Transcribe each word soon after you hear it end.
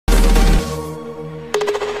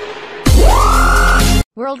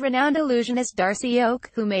World-renowned illusionist Darcy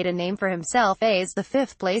Oake, who made a name for himself as the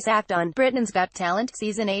fifth-place act on Britain's Got Talent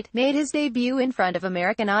Season 8, made his debut in front of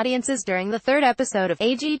American audiences during the third episode of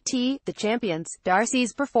AGT, The Champions.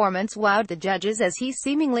 Darcy's performance wowed the judges as he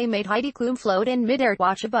seemingly made Heidi Klum float in mid-air.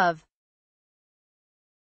 Watch above.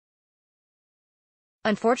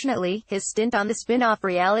 Unfortunately, his stint on the spin-off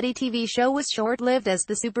reality TV show was short-lived as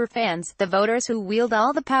the Superfans, the voters who wield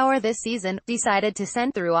all the power this season, decided to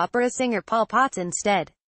send through opera singer Paul Potts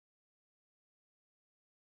instead.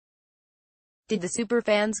 Did the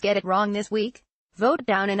Superfans get it wrong this week? Vote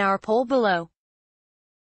down in our poll below.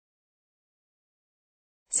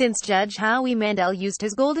 Since Judge Howie Mandel used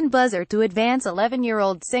his golden buzzer to advance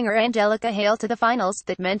 11-year-old singer Angelica Hale to the finals,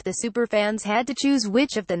 that meant the Superfans had to choose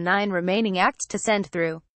which of the 9 remaining acts to send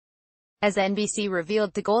through. As NBC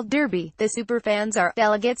revealed to Gold Derby, the Superfans are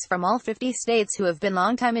delegates from all 50 states who have been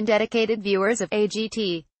longtime and dedicated viewers of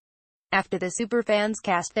AGT. After the Superfans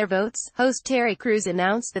cast their votes, host Terry Crews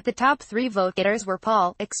announced that the top 3 vote-getters were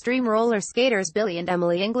Paul, extreme roller skaters Billy and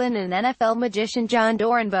Emily England, and NFL magician John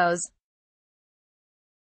Dorenbos.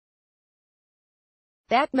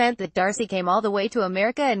 That meant that Darcy came all the way to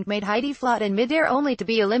America and made Heidi float in mid-air only to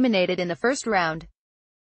be eliminated in the first round.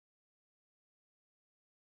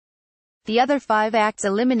 The other 5 acts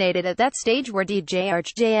eliminated at that stage were DJ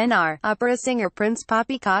Arch Jr., opera singer Prince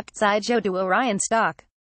Poppycock, sideshow duo Ryan Stock,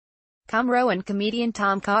 Comro, and comedian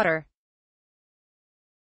Tom Cotter.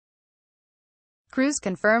 Crews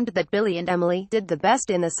confirmed that Billy and Emily did the best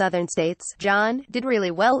in the southern states, John did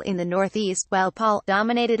really well in the Northeast, while Paul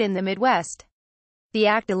dominated in the Midwest. The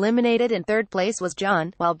act eliminated in third place was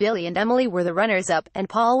John, while Billy and Emily were the runners-up, and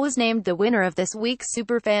Paul was named the winner of this week's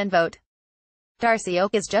Superfan vote. Darcy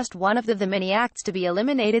Oake is just one of the many acts to be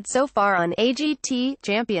eliminated so far on AGT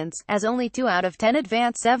Champions, as only 2 out of 10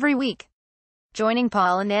 advance every week, joining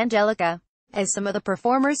Paul and Angelica. As some of the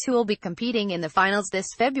performers who will be competing in the finals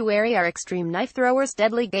this February are extreme knife throwers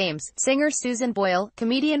Deadly Games, singer Susan Boyle,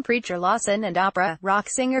 comedian Preacher Lawson, and opera rock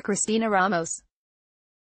singer Christina Ramos.